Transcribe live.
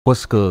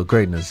What's good,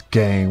 greatness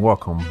gang?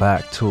 Welcome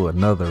back to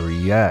another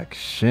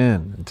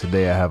reaction. And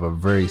today I have a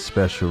very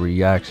special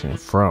reaction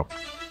from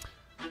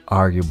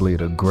arguably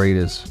the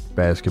greatest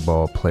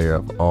basketball player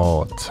of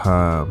all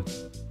time,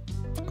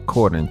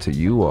 according to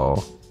you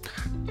all,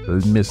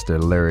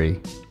 Mr. Larry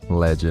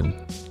Legend,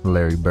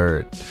 Larry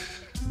Bird.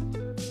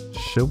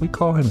 Should we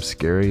call him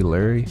Scary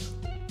Larry?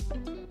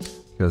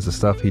 Because the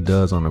stuff he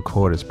does on the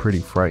court is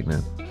pretty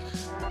frightening.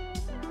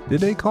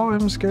 Did they call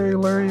him Scary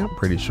Larry? I'm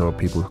pretty sure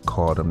people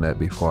called him that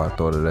before I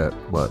thought of that,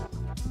 but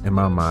in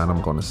my mind,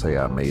 I'm gonna say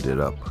I made it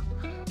up.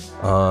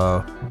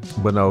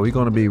 But no, we're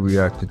gonna be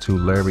reacting to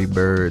Larry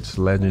Bird's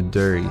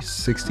legendary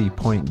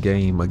 60-point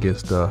game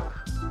against the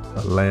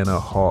Atlanta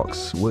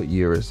Hawks. What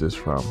year is this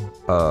from?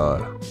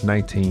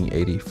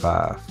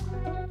 1985.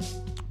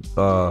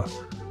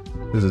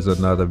 This is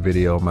another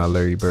video of my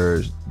Larry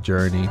Bird's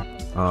journey.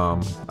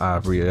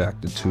 I've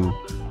reacted to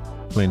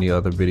plenty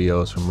other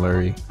videos from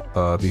Larry.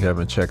 If you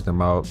haven't checked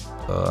them out,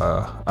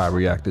 I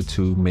reacted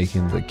to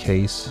Making the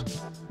Case.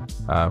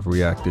 I've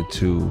reacted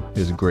to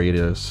his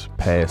greatest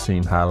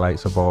passing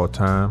highlights of all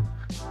time.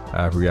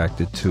 I've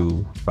reacted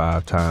to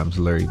 5 times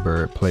Larry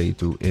Bird played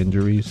through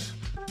injuries.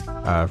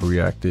 I've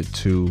reacted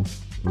to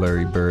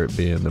Larry Bird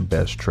being the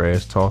best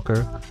trash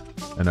talker.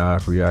 And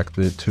I've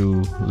reacted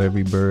to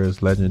Larry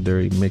Bird's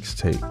legendary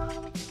mixtape.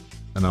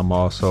 And I'm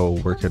also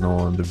working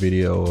on the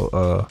video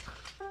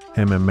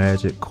him and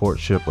Magic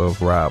Courtship of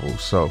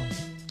Rivals. So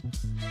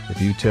if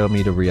you tell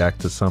me to react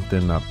to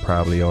something, I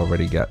probably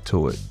already got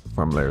to it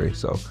from Larry,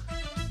 so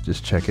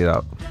just check it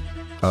out.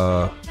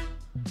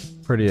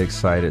 Pretty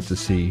excited to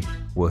see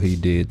what he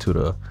did to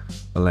the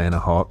Atlanta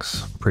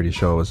Hawks. Pretty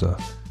sure it was a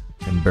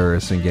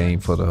embarrassing game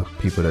for the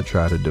people that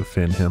try to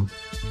defend him.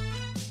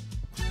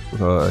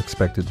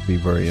 Expected to be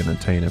very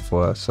entertaining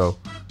for us, so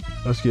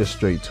let's get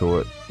straight to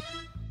it.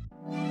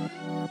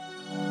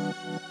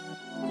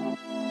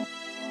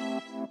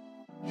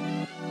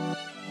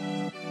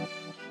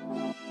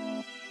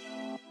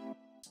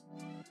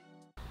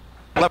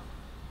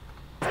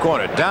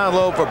 Corner, down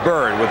low for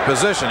Bird with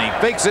position. He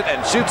fakes it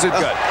and shoots it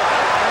good.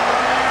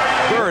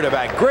 Bird have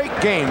had great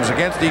games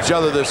against each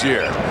other this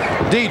year.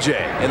 DJ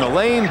in the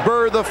lane.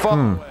 Bird the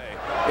follow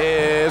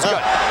is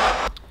good.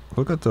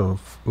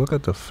 Look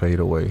at the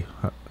fadeaway.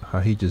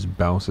 How he just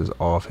bounces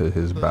off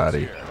his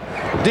body.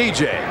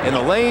 DJ in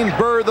the lane.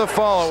 Bird the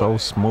follow. So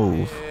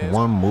smooth.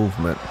 One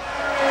movement.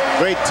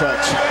 Great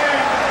touch.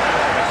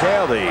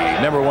 The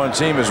 #1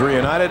 team is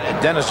reunited.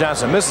 Dennis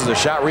Johnson misses a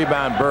shot.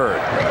 Rebound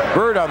Bird.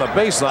 Bird on the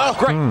baseline.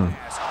 Great.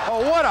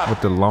 Oh, what up? With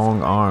the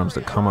long arms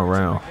that come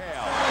around.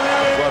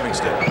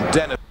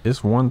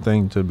 It's one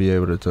thing to be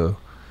able to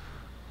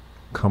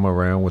come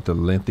around with the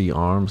lengthy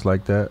arms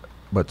like that,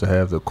 but to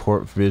have the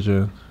court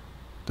vision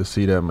to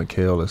see that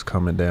McHale is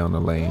coming down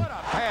the lane.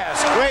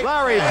 Pass.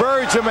 Larry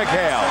Bird to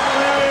McHale.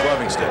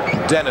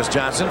 Dennis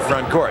Johnson,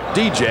 front court.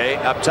 DJ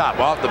up top.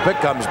 Off the pick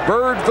comes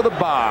Bird for the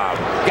bomb.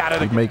 Got it.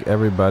 They make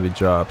everybody's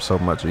job so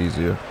much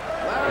easier.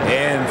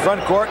 In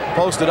front court,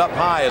 posted up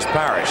high is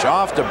Parrish.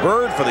 Off to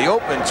Bird for the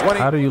open 20.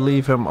 How do you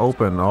leave him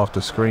open off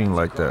the screen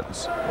like that?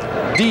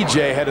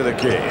 DJ head of the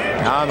key.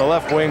 On the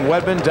left wing,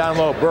 Wedman down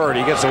low. Bird.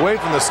 He gets away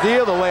from the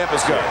steal. The layup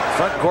is good.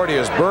 Front court, he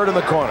has Bird in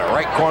the corner.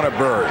 Right corner,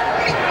 Bird.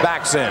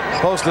 Backs in.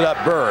 Posted up,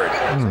 Bird.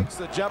 Takes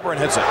the jumper and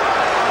hits it.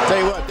 Tell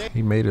you what,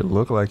 he made it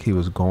look like he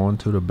was going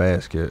to the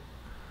basket.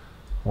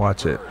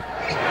 Watch it.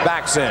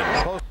 Backs in.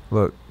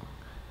 Look,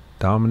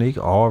 Dominique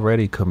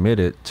already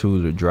committed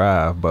to the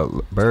drive, but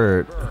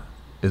Bird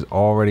is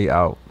already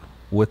out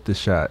with the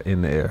shot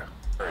in the air.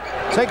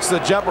 Takes the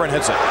jumper and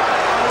hits it.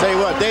 Tell you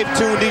what, they've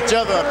tuned each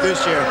other up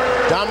this year.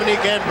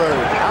 Dominique and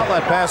Bird.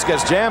 Outlet pass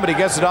gets jammed, but he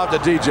gets it off to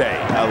DJ.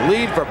 A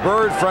lead for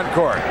Bird front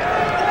court.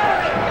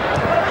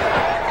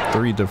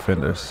 3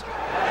 defenders.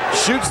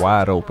 Shoots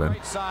wide open.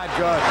 Right side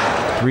good.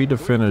 3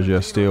 defenders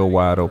are still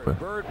wide open.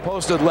 Bird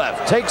posted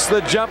left, takes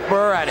the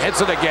jumper and hits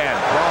it again.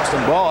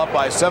 Boston ball up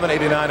by 7,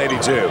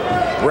 89-82.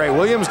 Ray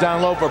Williams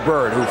down low for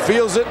Bird, who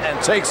feels it and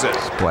takes it.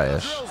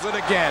 Splash. Feels it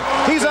again.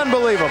 He's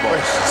unbelievable.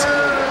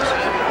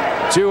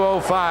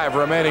 2:05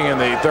 remaining in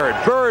the third.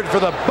 Bird for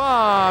the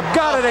bomb.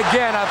 Got it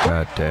again.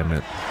 God damn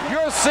it.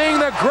 You're seeing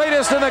the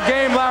greatest in the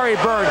game, Larry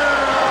Bird.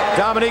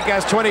 Dominique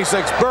has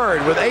 26.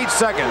 Bird with 8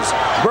 seconds.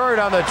 Bird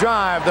on the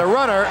drive. The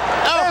runner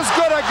is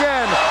good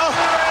again.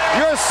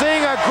 You're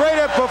seeing a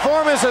greater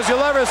performance as you'll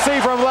ever see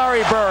from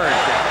Larry Bird.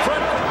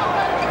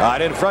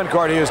 In front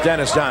court, here's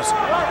Dennis Johnson.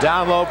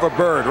 Down low for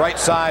Bird. Right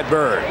side,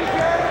 Bird.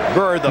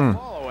 Bird, the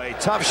follow. A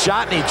tough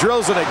shot, and he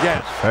drills it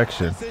again.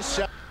 Perfection.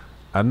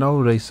 I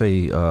know they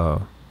say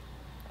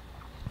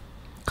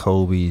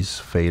Kobe's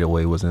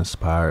fadeaway was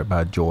inspired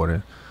by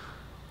Jordan.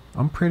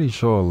 I'm pretty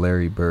sure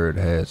Larry Bird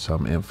had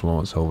some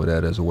influence over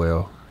that as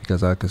well,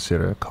 because I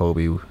consider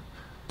Kobe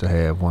to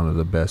have one of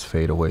the best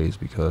fadeaways,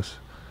 because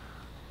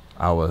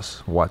I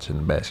was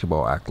watching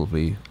basketball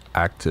actively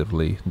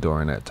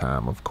during that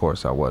time. Of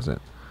course, I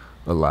wasn't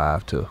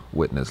alive to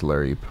witness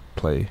Larry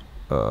play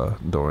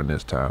during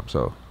this time,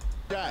 so.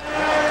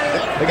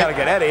 They got to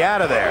get Eddie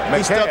out of there.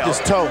 He stubbed his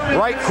toe.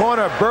 Right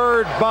corner,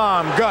 Bird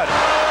bomb, good.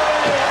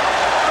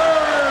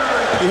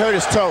 He hurt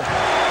his toe.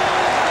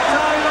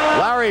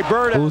 Larry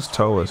Bird. Whose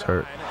toe is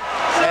hurt?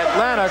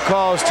 Atlanta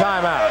calls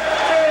timeout.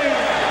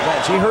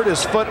 He hurt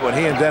his foot when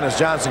he and Dennis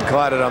Johnson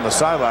collided on the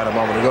sideline a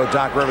moment ago.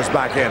 Doc Rivers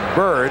back in.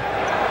 Bird.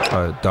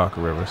 Doc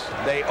Rivers.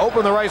 They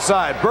open the right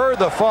side. Bird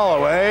the fall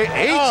away.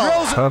 He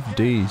drills. Tough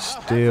D,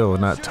 still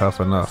not tough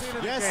enough.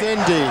 Yes,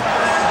 indeed.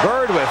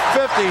 Bird with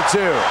 52.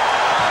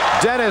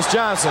 Dennis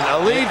Johnson, a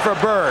lead for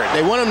Bird.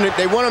 They want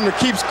him to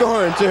keep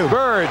scoring too.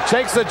 Bird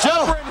takes the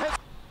jumper and hits.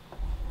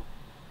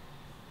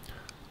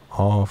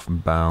 Off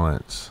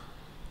balance.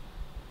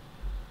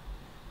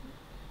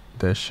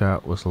 That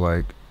shot was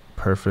like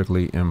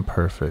perfectly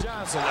imperfect.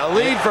 Johnson, a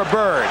lead for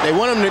Bird. They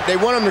want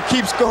him to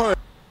keep scoring.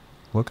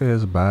 Look at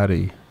his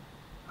body.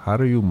 How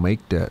do you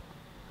make that?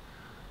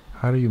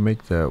 How do you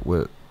make that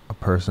with a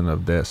person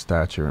of that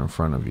stature in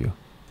front of you?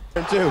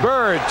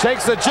 Bird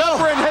takes the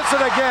jumper and hits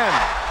it again.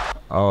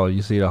 Oh,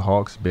 you see the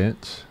Hawks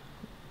bench?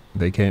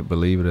 They can't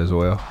believe it as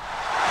well.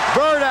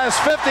 Bird has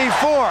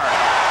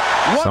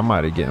 54.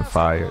 Somebody getting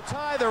fired.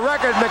 Tie the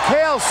record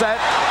McHale set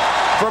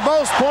for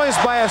most points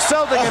by a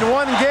Celtic in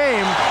one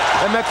game,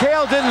 and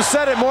McHale didn't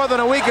set it more than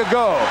a week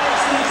ago.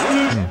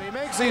 If he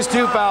makes these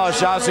 2 foul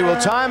shots, he will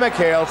tie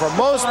McHale for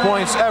most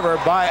points ever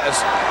by a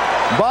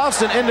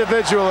Boston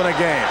individual in a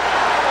game.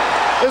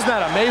 Isn't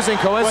that an amazing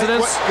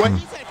coincidence?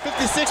 He said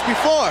 56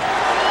 before.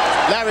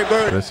 Larry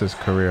Bird. This is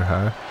career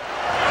high.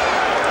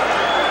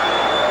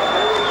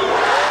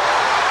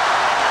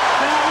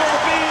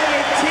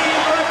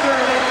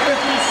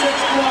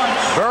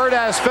 Bird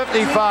has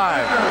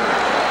 55.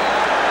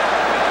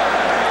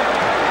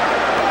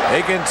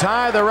 He can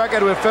tie the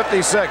record with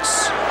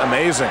 56.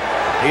 Amazing.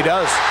 He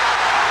does.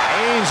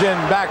 Ainge in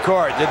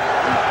backcourt.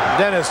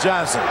 Dennis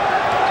Johnson.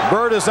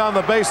 Bird is on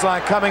the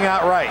baseline coming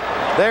out right.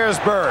 There's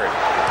Bird.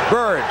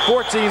 Bird,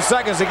 14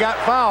 seconds. He got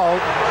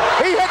fouled.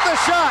 He hit the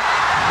shot.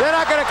 They're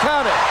not going to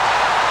count it.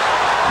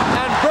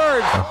 And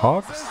Bird. The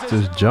Hawks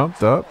just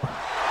jumped up.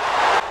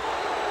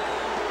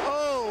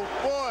 Oh,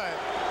 boy.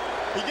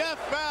 He got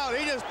fouled.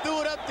 He just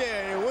threw it up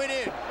there and it went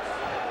in.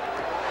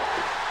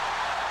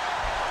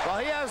 Well,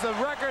 he has the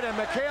record, and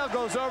McHale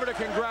goes over to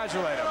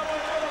congratulate him.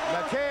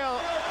 McHale,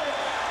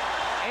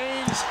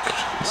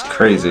 Ainge, It's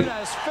crazy.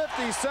 has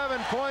 57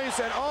 points,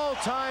 an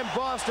all-time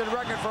Boston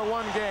record for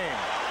one game.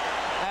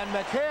 And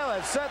McHale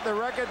had set the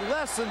record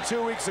less than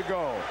 2 weeks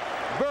ago.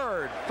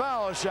 Bird,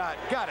 foul shot,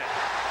 got it.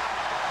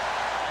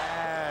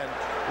 And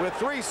with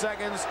 3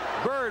 seconds,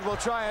 Bird will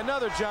try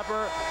another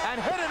jumper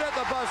and hit it at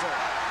the buzzer.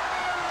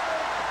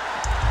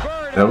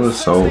 Bird That was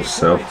so points.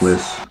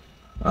 selfless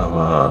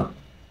of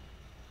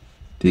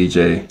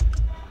DJ.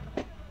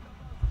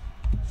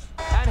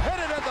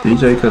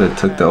 DJ could have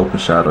took the open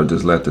shot or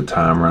just let the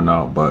time run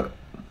out, but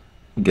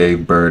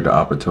gave Bird the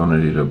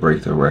opportunity to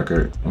break the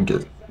record and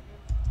get,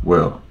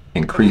 well,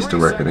 increase the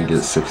record and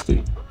get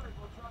 60.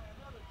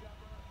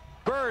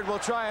 Bird will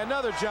try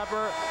another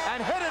jumper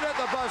and hit it at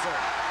the buzzer.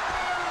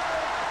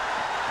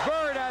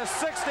 Bird has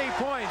 60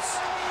 points.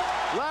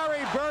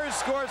 Larry Bird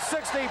scored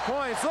 60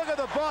 points. Look at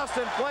the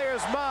Boston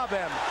players mob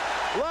him.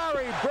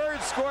 Larry Bird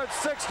scored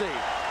 60.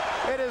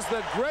 It is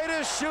the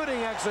greatest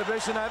shooting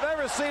exhibition I've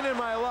ever seen in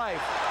my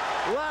life.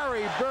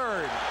 Larry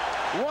Bird,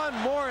 one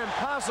more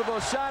impossible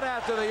shot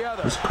after the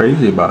other. What's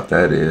crazy about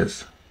that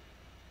is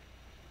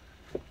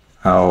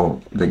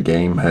how the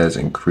game has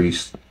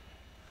increased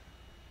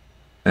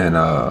and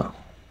how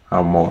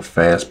more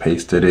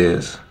fast-paced it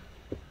is.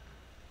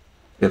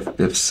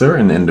 If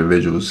certain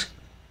individuals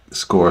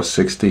score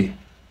 60,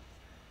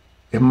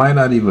 it might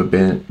not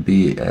even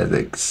be as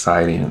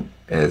exciting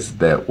as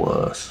that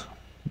was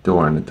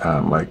during the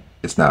time. Like,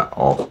 it's not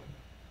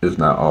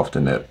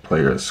often that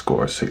players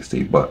score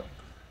 60, but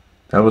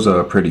that was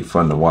pretty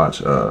fun to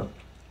watch.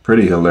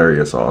 Pretty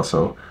hilarious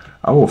also.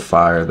 I will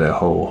fire that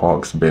whole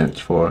Hawks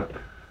bench for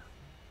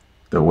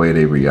the way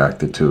they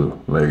reacted to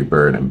Larry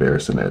Bird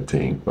embarrassing that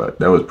team, but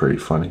that was pretty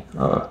funny,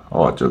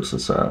 all jokes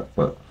aside.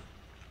 But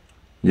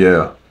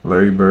yeah,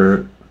 Larry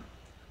Bird,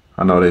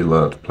 I know they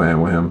loved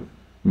playing with him,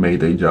 made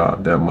their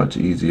job that much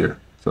easier.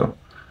 So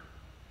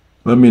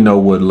let me know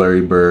what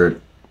Larry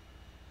Bird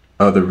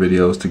other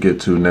videos to get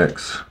to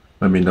next.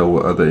 Let me know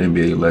what other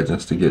NBA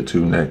legends to get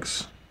to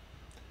next.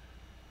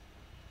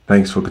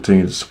 Thanks for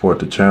continuing to support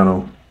the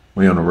channel.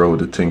 We on the road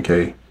to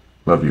 10K.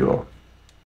 Love you all.